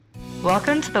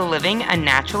Welcome to the Living a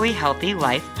Naturally Healthy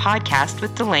Life podcast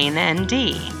with Delane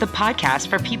MD, the podcast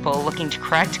for people looking to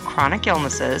correct chronic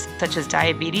illnesses such as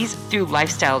diabetes through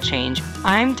lifestyle change.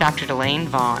 I'm Dr. Delane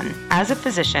Vaughn. As a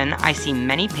physician, I see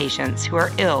many patients who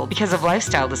are ill because of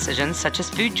lifestyle decisions such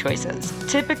as food choices.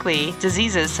 Typically,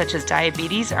 diseases such as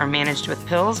diabetes are managed with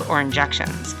pills or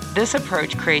injections. This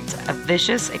approach creates a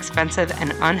vicious, expensive,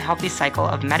 and unhealthy cycle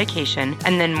of medication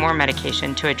and then more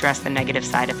medication to address the negative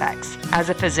side effects. As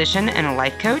a physician and a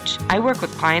life coach, I work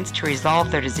with clients to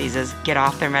resolve their diseases, get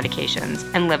off their medications,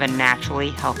 and live a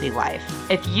naturally healthy life.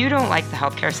 If you don't like the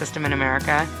healthcare system in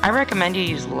America, I recommend you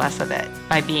use less of it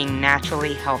by being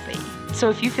naturally healthy. So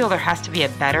if you feel there has to be a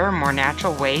better, more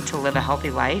natural way to live a healthy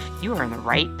life, you are in the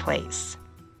right place.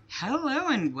 Hello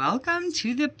and welcome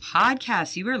to the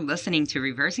podcast. You are listening to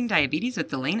Reversing Diabetes with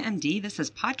Delane MD. This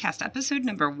is podcast episode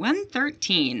number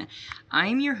 113.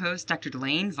 I'm your host, Dr.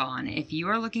 Delane Vaughn. If you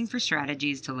are looking for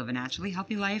strategies to live a naturally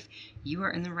healthy life, you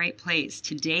are in the right place.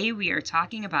 Today we are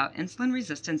talking about insulin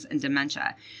resistance and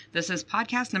dementia. This is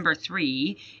podcast number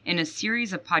 3 in a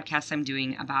series of podcasts I'm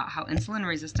doing about how insulin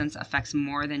resistance affects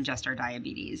more than just our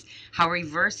diabetes. How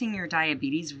reversing your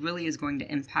diabetes really is going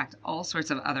to impact all sorts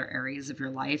of other areas of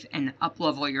your life and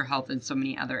up-level your health in so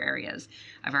many other areas.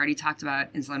 I've already talked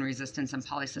about insulin resistance and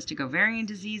polycystic ovarian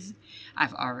disease.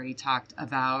 I've already talked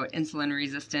about insulin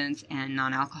resistance and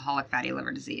non-alcoholic fatty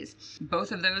liver disease.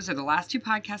 Both of those are the last 2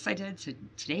 podcasts I did, so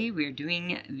today we are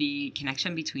doing the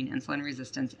connection between insulin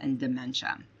resistance and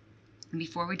dementia.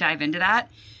 Before we dive into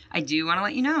that, I do want to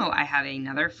let you know I have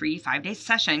another free 5-day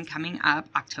session coming up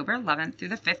October 11th through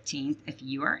the 15th. If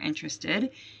you are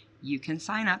interested, you can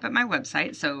sign up at my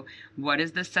website. So what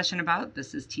is this session about?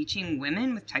 This is teaching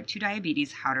women with type 2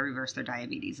 diabetes how to reverse their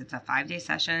diabetes. It's a 5-day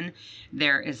session.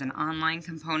 There is an online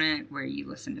component where you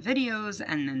listen to videos,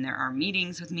 and then there are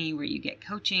meetings with me where you get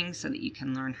coaching so that you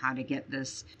can learn how to get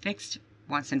this fixed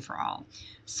once and for all.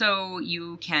 So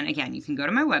you can go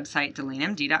to my website,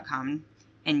 delanemd.com,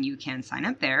 and you can sign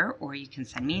up there, or you can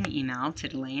send me an email to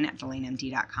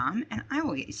delane@delanemd.com, and I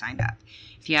will get you signed up.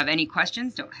 If you have any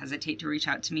questions, don't hesitate to reach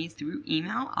out to me through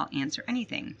email. I'll answer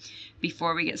anything.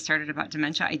 Before we get started about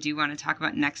dementia, I do want to talk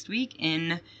about next week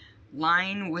in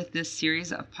line with this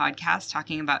series of podcasts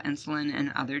talking about insulin and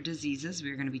other diseases.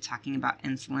 We're going to be talking about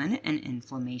insulin and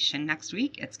inflammation next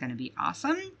week. It's going to be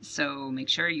awesome. So make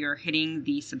sure you're hitting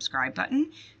the subscribe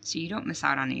button so you don't miss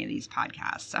out on any of these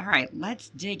podcasts. All right, let's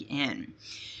dig in.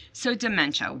 So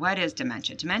dementia, what is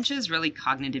dementia? Dementia is really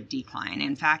cognitive decline.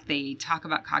 In fact, they talk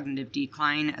about cognitive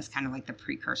decline as kind of like the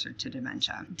precursor to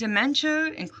dementia.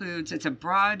 Dementia it's a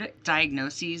broad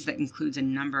diagnosis that includes a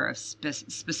number of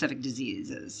specific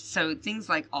diseases. So things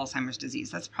like Alzheimer's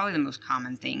disease, that's probably the most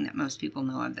common thing that most people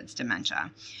know of that's dementia.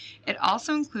 It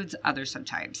also includes other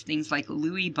subtypes, things like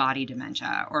Lewy body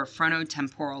dementia or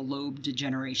frontotemporal lobe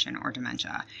degeneration or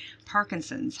dementia,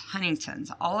 Parkinson's,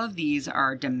 Huntington's. All of these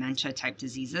are dementia type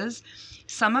diseases.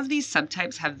 Some of these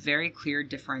subtypes have very clear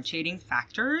differentiating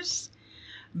factors,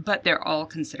 but they're all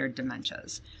considered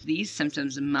dementias. These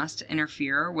symptoms must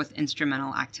interfere with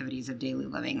instrumental activities of daily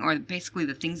living, or basically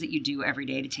the things that you do every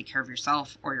day to take care of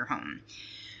yourself or your home.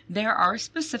 There are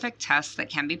specific tests that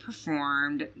can be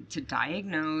performed to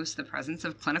diagnose the presence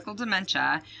of clinical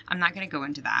dementia. I'm not going to go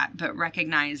into that, but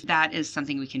recognize that is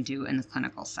something we can do in the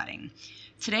clinical setting.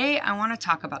 Today, I want to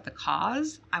talk about the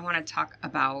cause. I want to talk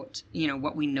about,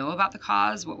 what we know about the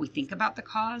cause, what we think about the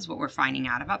cause, what we're finding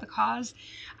out about the cause.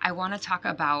 I want to talk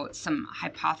about some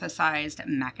hypothesized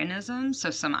mechanisms,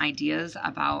 so some ideas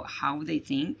about how they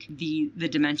think the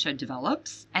dementia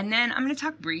develops. And then I'm going to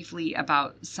talk briefly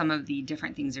about some of the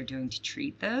different things they're doing to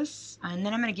treat this. And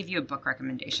then I'm going to give you a book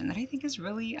recommendation that I think is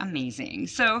really amazing.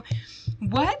 So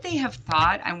what they have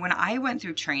thought, and when I went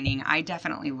through training, I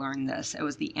definitely learned this. It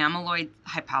was the amyloid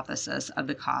hypothesis of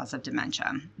the cause of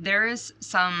dementia. There is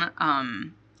some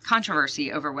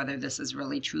controversy over whether this is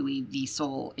really truly the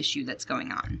sole issue that's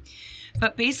going on.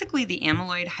 But basically, the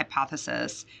amyloid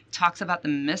hypothesis talks about the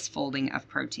misfolding of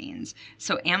proteins.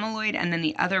 So amyloid and then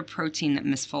the other protein that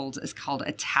misfolds is called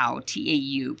a tau,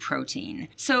 T-A-U protein.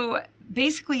 So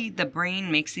basically, the brain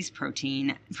makes these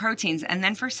proteins, and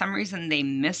then for some reason they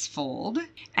misfold,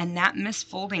 and that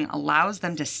misfolding allows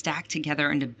them to stack together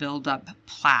and to build up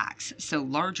plaques, so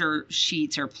larger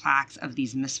sheets or plaques of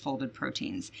these misfolded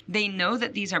proteins. They know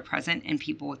that these are present in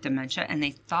people with dementia, and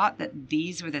they thought that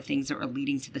these were the things that were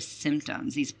leading to the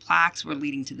symptoms. These plaques were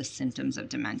leading to the symptoms of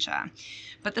dementia.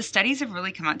 But the studies have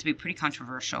really come out to be pretty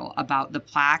controversial about the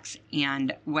plaques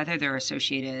and whether they're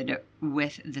associated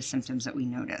with the symptoms that we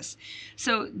notice.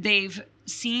 So they've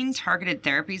seen targeted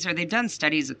therapies, or they've done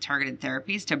studies with targeted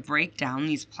therapies to break down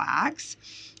these plaques.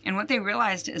 And what they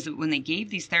realized is that when they gave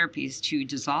these therapies to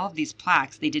dissolve these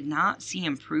plaques, they did not see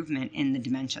improvement in the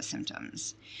dementia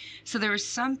symptoms. So there was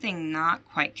something not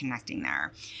quite connecting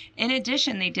there. In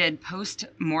addition, they did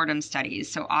post-mortem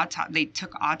studies. So they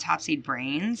took autopsied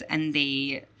brains and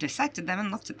they dissected them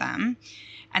and looked at them.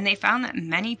 And they found that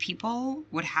many people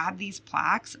would have these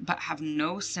plaques but have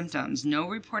no symptoms, no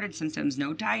reported symptoms,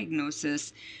 no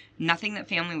diagnosis, nothing that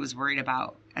family was worried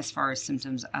about as far as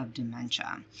symptoms of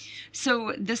dementia.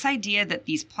 So this idea that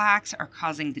these plaques are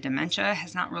causing the dementia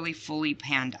has not really fully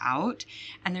panned out.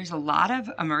 And there's a lot of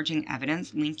emerging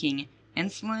evidence linking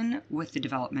insulin with the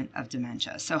development of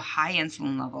dementia. So high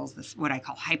insulin levels, this what I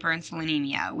call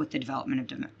hyperinsulinemia, with the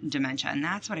development of dementia. And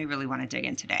that's what I really want to dig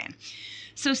in today.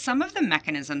 So some of the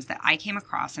mechanisms that I came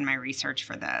across in my research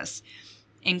for this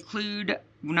include,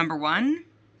 number one,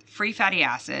 free fatty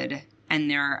acid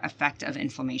and their effect of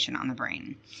inflammation on the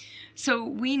brain. So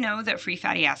we know that free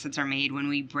fatty acids are made when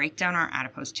we break down our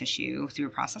adipose tissue through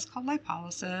a process called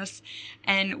lipolysis,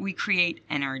 and we create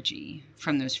energy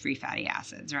from those free fatty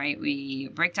acids, right? We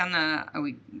break down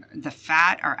the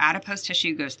fat, our adipose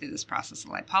tissue goes through this process of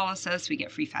lipolysis, we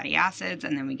get free fatty acids,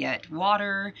 and then we get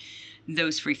water.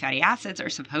 Those free fatty acids are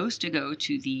supposed to go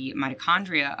to the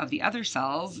mitochondria of the other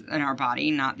cells in our body,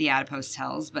 not the adipose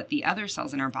cells, but the other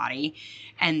cells in our body.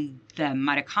 And the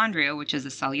mitochondria, which is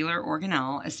a cellular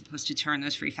organelle, is supposed to turn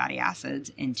those free fatty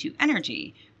acids into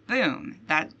energy. Boom.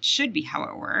 That should be how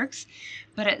it works.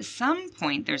 But at some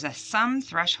point, there's some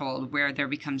threshold where there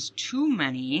becomes too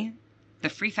many, the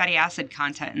free fatty acid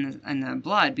content in the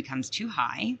blood becomes too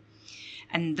high.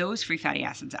 And those free fatty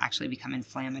acids actually become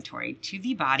inflammatory to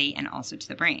the body and also to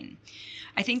the brain.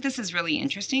 I think this is really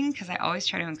interesting because I always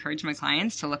try to encourage my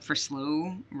clients to look for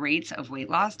slow rates of weight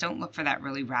loss. Don't look for that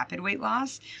really rapid weight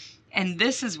loss. And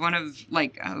this is one of,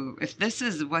 if this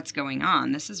is what's going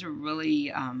on, this is a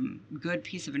really good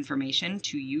piece of information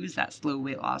to use that slow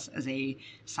weight loss as a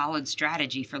solid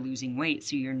strategy for losing weight.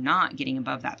 So you're not getting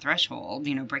above that threshold,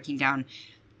 breaking down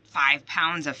 5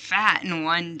 pounds of fat in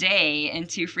one day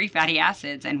into free fatty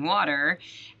acids and water,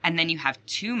 and then you have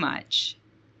too much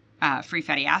free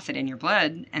fatty acid in your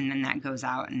blood, and then that goes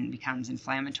out and becomes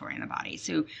inflammatory in the body.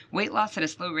 So weight loss at a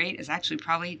slow rate is actually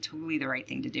probably totally the right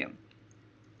thing to do.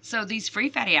 So these free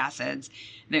fatty acids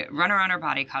that run around our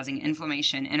body causing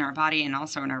inflammation in our body and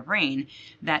also in our brain,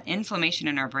 that inflammation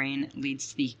in our brain leads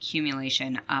to the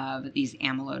accumulation of these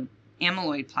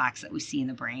amyloid plaques that we see in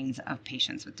the brains of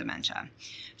patients with dementia.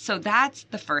 So that's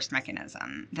the first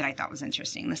mechanism that I thought was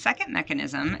interesting. The second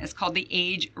mechanism is called the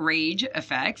age-RAGE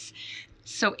effects.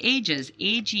 So AGEs,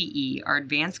 AGE, are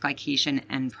advanced glycation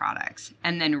end products.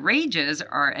 And then RAGEs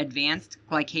are advanced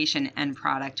glycation end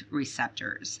product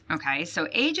receptors. Okay, so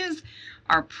AGEs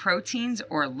are proteins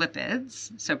or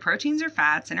lipids. So proteins are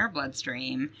fats in our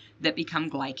bloodstream that become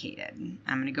glycated.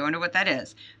 I'm going to go into what that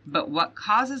is. But what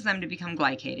causes them to become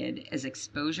glycated is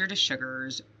exposure to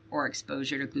sugars or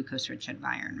exposure to glucose-rich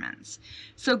environments.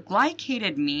 So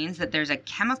glycated means that there's a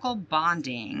chemical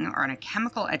bonding or a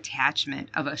chemical attachment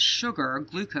of a sugar,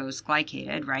 glucose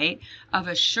glycated, right, of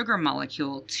a sugar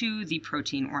molecule to the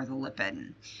protein or the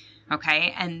lipid.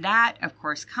 Okay, and that, of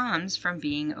course, comes from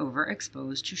being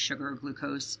overexposed to sugar or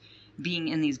glucose, being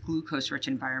in these glucose-rich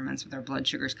environments with our blood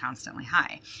sugars constantly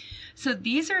high. So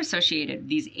these are associated,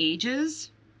 these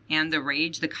AGEs and the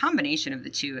RAGE, the combination of the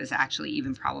two is actually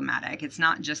even problematic. It's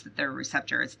not just that they're a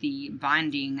receptor, it's the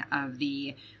binding of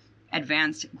the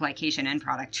advanced glycation end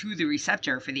product to the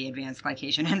receptor for the advanced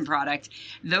glycation end product.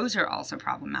 Those are also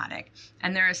problematic.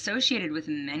 And they're associated with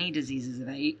many diseases of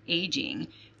aging,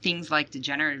 things like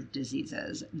degenerative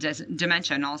diseases,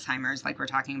 dementia and Alzheimer's, like we're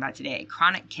talking about today,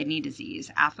 chronic kidney disease,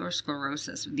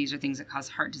 atherosclerosis. These are things that cause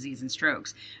heart disease and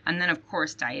strokes. And then, of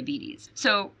course, diabetes.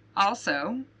 So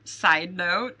also, side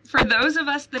note, for those of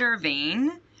us that are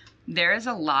vain, there is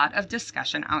a lot of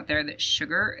discussion out there that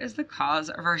sugar is the cause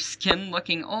of our skin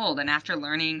looking old. And after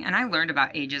learning, and I learned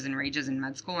about AGEs and RAGEs in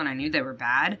med school and I knew they were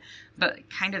bad, but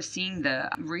kind of seeing the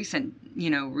recent,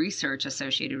 research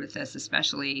associated with this,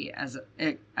 especially as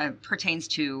it pertains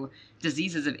to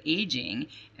diseases of aging,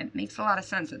 it makes a lot of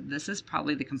sense that this is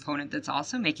probably the component that's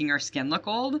also making our skin look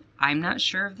old. I'm not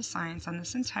sure of the science on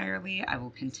this entirely. I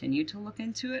will continue to look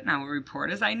into it and I will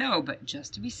report as I know, but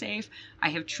just to be safe, I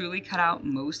have truly cut out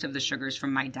most of the sugars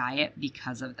from my diet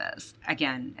because of this.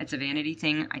 Again, it's a vanity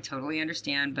thing. I totally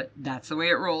understand, but that's the way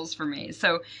it rolls for me.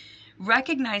 So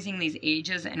Recognizing these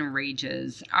ages and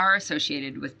rages are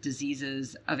associated with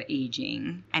diseases of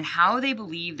aging and how they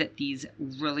believe that these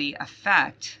really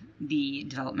affect the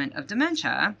development of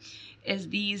dementia is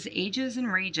these ages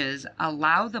and rages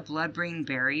allow the blood-brain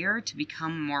barrier to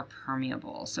become more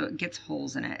permeable. So it gets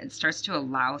holes in it. It starts to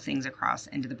allow things across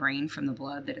into the brain from the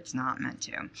blood that it's not meant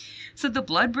to. So the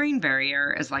blood-brain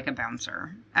barrier is like a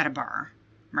bouncer at a bar,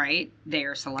 right? They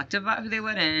are selective about who they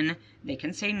let in. They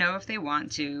can say no if they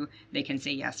want to. They can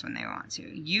say yes when they want to.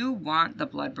 You want the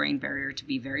blood-brain barrier to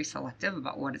be very selective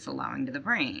about what it's allowing to the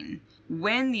brain.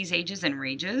 When these ages and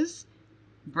rages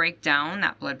break down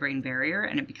that blood-brain barrier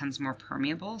and it becomes more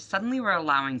permeable, suddenly we're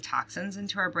allowing toxins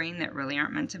into our brain that really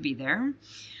aren't meant to be there.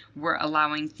 We're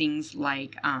allowing things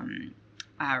like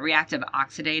reactive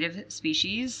oxidative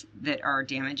species that are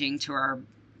damaging to our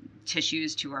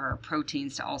tissues, to our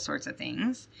proteins, to all sorts of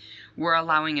things. We're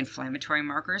allowing inflammatory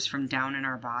markers from down in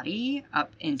our body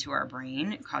up into our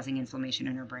brain, causing inflammation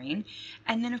in our brain.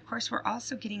 And then, of course, we're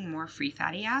also getting more free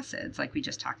fatty acids, like we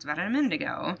just talked about a minute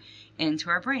ago, into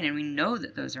our brain. And we know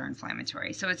that those are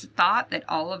inflammatory. So it's thought that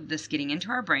all of this getting into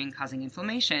our brain, causing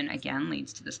inflammation, again,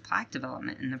 leads to this plaque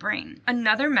development in the brain.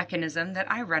 Another mechanism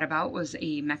that I read about was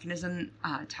a mechanism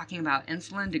talking about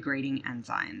insulin-degrading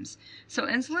enzymes. So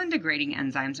insulin-degrading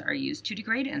enzymes are used to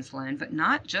degrade insulin, but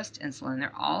not just insulin.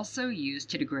 They're also used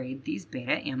to degrade these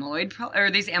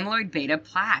amyloid beta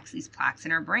plaques, these plaques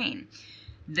in our brain.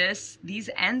 These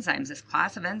enzymes, this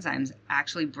class of enzymes,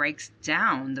 actually breaks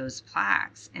down those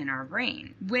plaques in our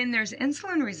brain. When there's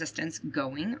insulin resistance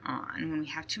going on, when we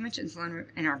have too much insulin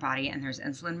in our body and there's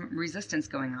insulin resistance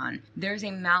going on, there's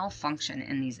a malfunction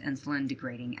in these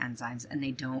insulin-degrading enzymes and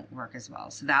they don't work as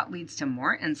well. So that leads to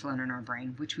more insulin in our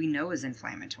brain, which we know is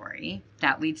inflammatory.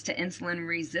 That leads to insulin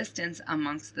resistance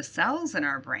amongst the cells in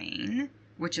our brain,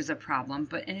 which is a problem.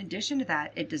 But in addition to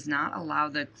that, it does not allow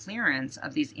the clearance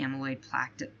of these amyloid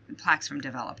plaques from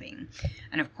developing.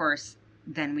 And of course,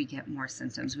 then we get more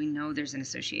symptoms. We know there's an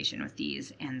association with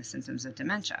these and the symptoms of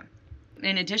dementia.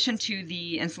 In addition to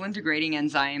the insulin-degrading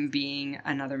enzyme being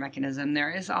another mechanism, there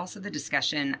is also the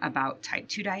discussion about type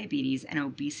 2 diabetes and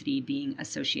obesity being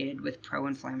associated with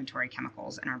pro-inflammatory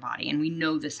chemicals in our body. And we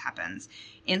know this happens.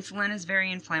 Insulin is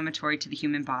very inflammatory to the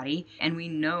human body. And we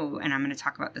know, and I'm going to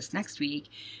talk about this next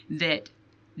week, that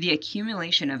the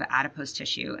accumulation of adipose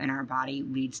tissue in our body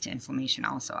leads to inflammation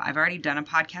also. I've already done a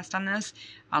podcast on this.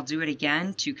 I'll do it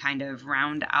again to kind of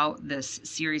round out this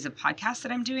series of podcasts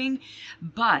that I'm doing.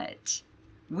 But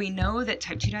we know that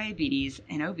type 2 diabetes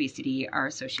and obesity are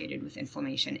associated with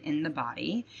inflammation in the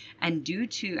body. And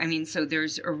so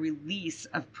there's a release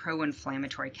of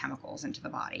pro-inflammatory chemicals into the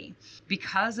body.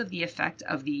 Because of the effect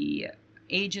of the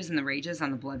ages and the rages on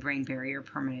the blood-brain barrier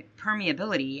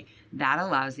permeability, that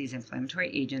allows these inflammatory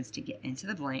agents to get into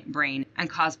the brain and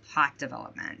cause plaque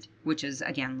development, which is,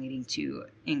 again, leading to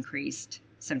increased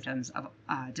symptoms of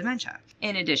dementia.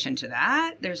 In addition to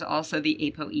that, there's also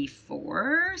the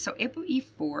ApoE4. So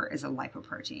ApoE4 is a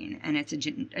lipoprotein, and it's a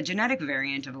genetic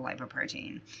variant of a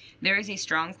lipoprotein. There is a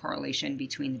strong correlation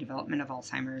between the development of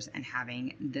Alzheimer's and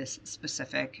having this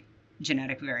specific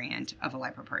genetic variant of a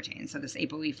lipoprotein, so this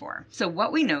ApoE4. So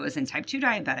what we know is in type 2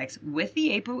 diabetics, with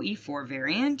the ApoE4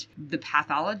 variant, the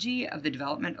pathology of the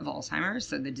development of Alzheimer's,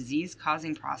 so the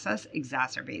disease-causing process,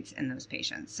 exacerbates in those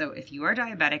patients. So if you are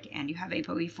diabetic and you have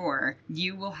ApoE4,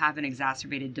 you will have an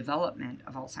exacerbated development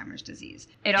of Alzheimer's disease.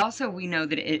 We know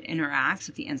that it interacts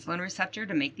with the insulin receptor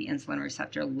to make the insulin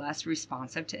receptor less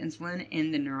responsive to insulin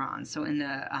in the neurons, so in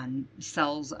the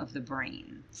cells of the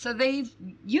brain. So they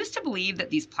used to believe that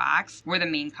these plaques were the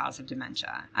main cause of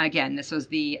dementia. Again, this was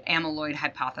the amyloid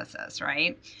hypothesis,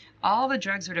 right? All the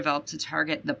drugs were developed to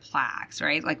target the plaques,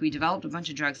 right? Like we developed a bunch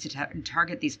of drugs to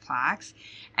target these plaques,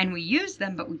 and we used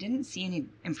them, but we didn't see any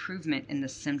improvement in the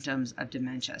symptoms of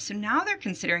dementia. So now they're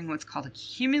considering what's called a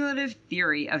cumulative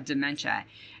theory of dementia.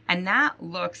 And that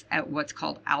looks at what's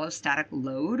called allostatic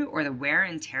load, or the wear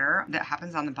and tear that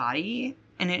happens on the body.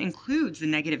 And it includes the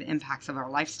negative impacts of our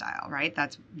lifestyle, right?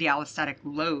 That's the allostatic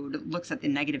load looks at the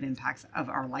negative impacts of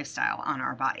our lifestyle on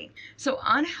our body. So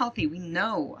we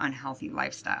know unhealthy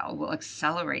lifestyle will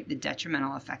accelerate the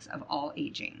detrimental effects of all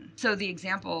aging. So the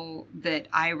example that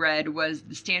I read was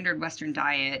the standard Western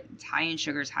diet, it's high in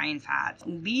sugars, high in fats,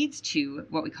 leads to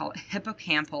what we call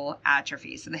hippocampal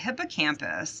atrophy. So the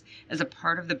hippocampus is a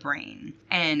part of the brain.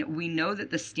 And we know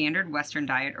that the standard Western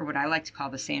diet, or what I like to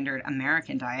call the standard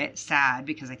American diet, SAD,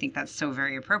 because I think that's so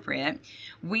very appropriate,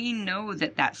 we know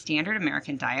that that standard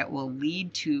American diet will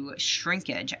lead to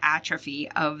shrinkage, atrophy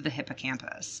of the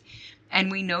hippocampus. And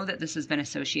we know that this has been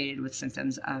associated with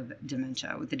symptoms of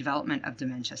dementia, with the development of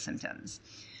dementia symptoms.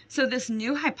 So this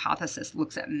new hypothesis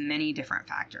looks at many different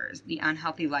factors: the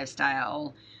unhealthy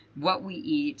lifestyle, what we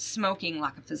eat, smoking,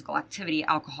 lack of physical activity,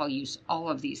 alcohol use, all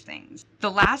of these things.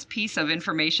 The last piece of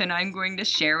information I'm going to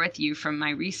share with you from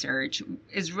my research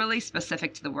is really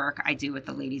specific to the work I do with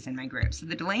the ladies in my group. So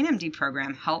the Delane MD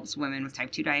program helps women with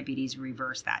type 2 diabetes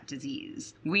reverse that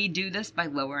disease. We do this by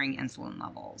lowering insulin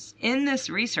levels. In this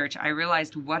research, I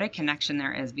realized what a connection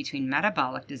there is between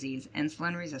metabolic disease,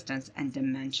 insulin resistance, and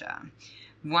dementia.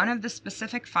 One of the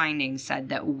specific findings said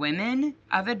that women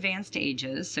of advanced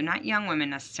ages, so not young women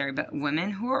necessarily, but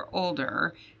women who are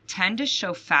older, tend to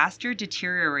show faster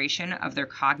deterioration of their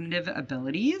cognitive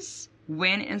abilities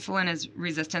when insulin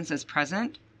resistance is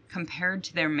present compared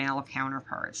to their male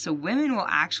counterparts. So women will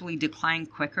actually decline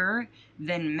quicker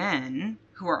than men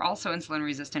who are also insulin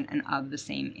resistant and of the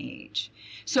same age.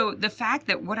 So the fact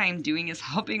that what I'm doing is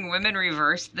helping women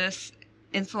reverse this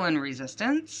insulin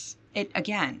resistance,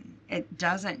 it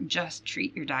doesn't just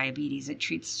treat your diabetes. It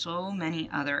treats so many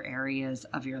other areas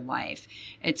of your life.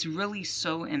 It's really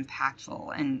so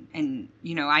impactful. And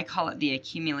I call it the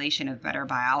accumulation of better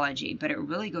biology, but it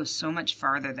really goes so much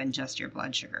farther than just your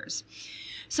blood sugars.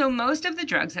 So most of the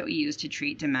drugs that we use to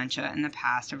treat dementia in the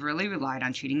past have really relied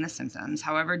on treating the symptoms.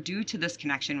 However, due to this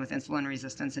connection with insulin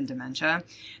resistance and dementia,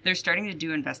 they're starting to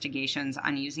do investigations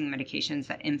on using medications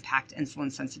that impact insulin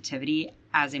sensitivity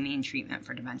as a main treatment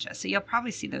for dementia. So you'll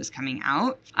probably see those coming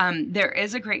out. There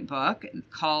is a great book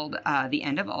called The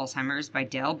End of Alzheimer's by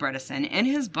Dale Bredesen. In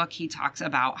his book, he talks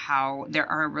about how there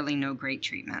are really no great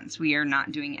treatments. We are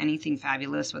not doing anything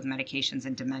fabulous with medications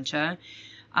in dementia.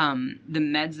 The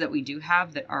meds that we do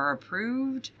have that are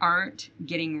approved aren't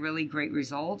getting really great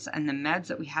results, and the meds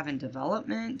that we have in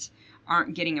development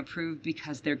aren't getting approved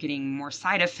because they're getting more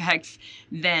side effects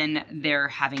than they're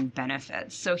having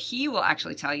benefits. So he will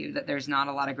actually tell you that there's not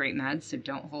a lot of great meds, so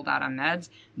don't hold out on meds.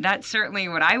 That's certainly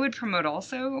what I would promote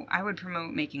also. I would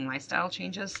promote making lifestyle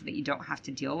changes so that you don't have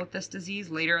to deal with this disease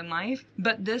later in life.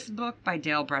 But this book by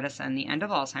Dale Bredesen, The End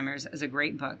of Alzheimer's, is a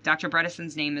great book. Dr.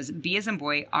 Bredesen's name is B as in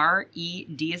boy, R-E,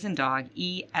 D as in dog,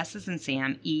 E, S as in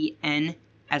Sam, E, N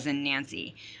as in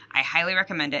Nancy. I highly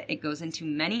recommend it. It goes into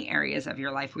many areas of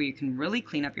your life where you can really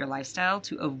clean up your lifestyle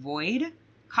to avoid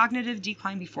cognitive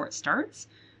decline before it starts,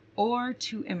 or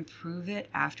to improve it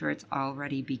after it's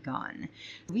already begun.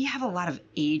 We have a lot of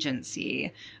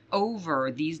agency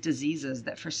over these diseases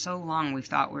that for so long we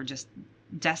thought were just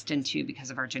destined to because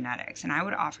of our genetics. And I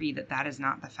would offer you that that is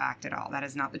not the fact at all. That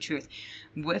is not the truth.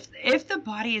 If the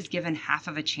body is given half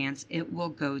of a chance, it will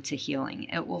go to healing.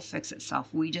 It will fix itself.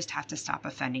 We just have to stop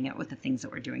offending it with the things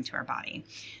that we're doing to our body.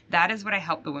 That is what I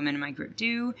help the women in my group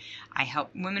do. I help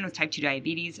women with type 2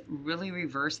 diabetes really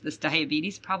reverse this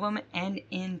diabetes problem and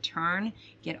in turn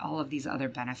get all of these other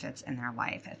benefits in their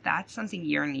life. If that's something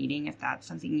you're needing, if that's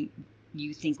something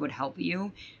you think would help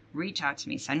you, reach out to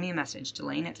me. Send me a message,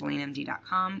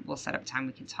 Delane@DelaneMD.com. We'll set up time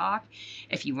we can talk.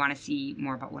 If you want to see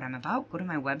more about what I'm about, go to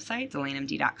my website,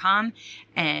 DelaneMD.com,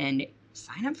 and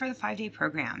sign up for the 5-day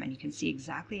program. And you can see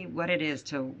exactly what it is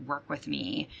to work with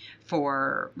me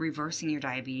for reversing your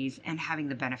diabetes and having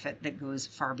the benefit that goes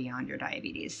far beyond your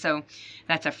diabetes. So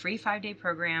that's a free 5-day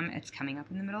program. It's coming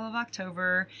up in the middle of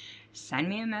October. Send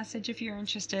me a message if you're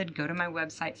interested. Go to my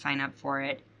website, sign up for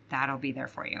it. That'll be there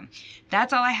for you.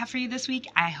 That's all I have for you this week.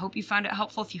 I hope you found it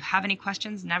helpful. If you have any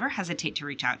questions, never hesitate to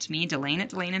reach out to me,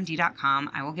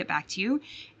 Delane@DelaneMD.com. I will get back to you,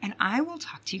 and I will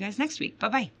talk to you guys next week.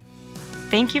 Bye-bye.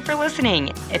 Thank you for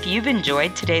listening. If you've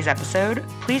enjoyed today's episode,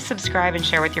 please subscribe and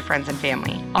share with your friends and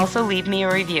family. Also, leave me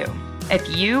a review.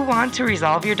 If you want to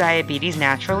resolve your diabetes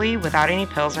naturally without any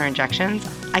pills or injections,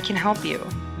 I can help you.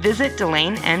 Visit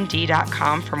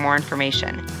DelaneMD.com for more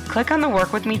information. Click on the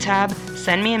Work With Me tab,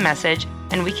 send me a message,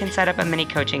 and we can set up a mini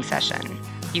coaching session.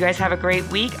 You guys have a great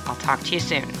week. I'll talk to you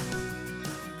soon.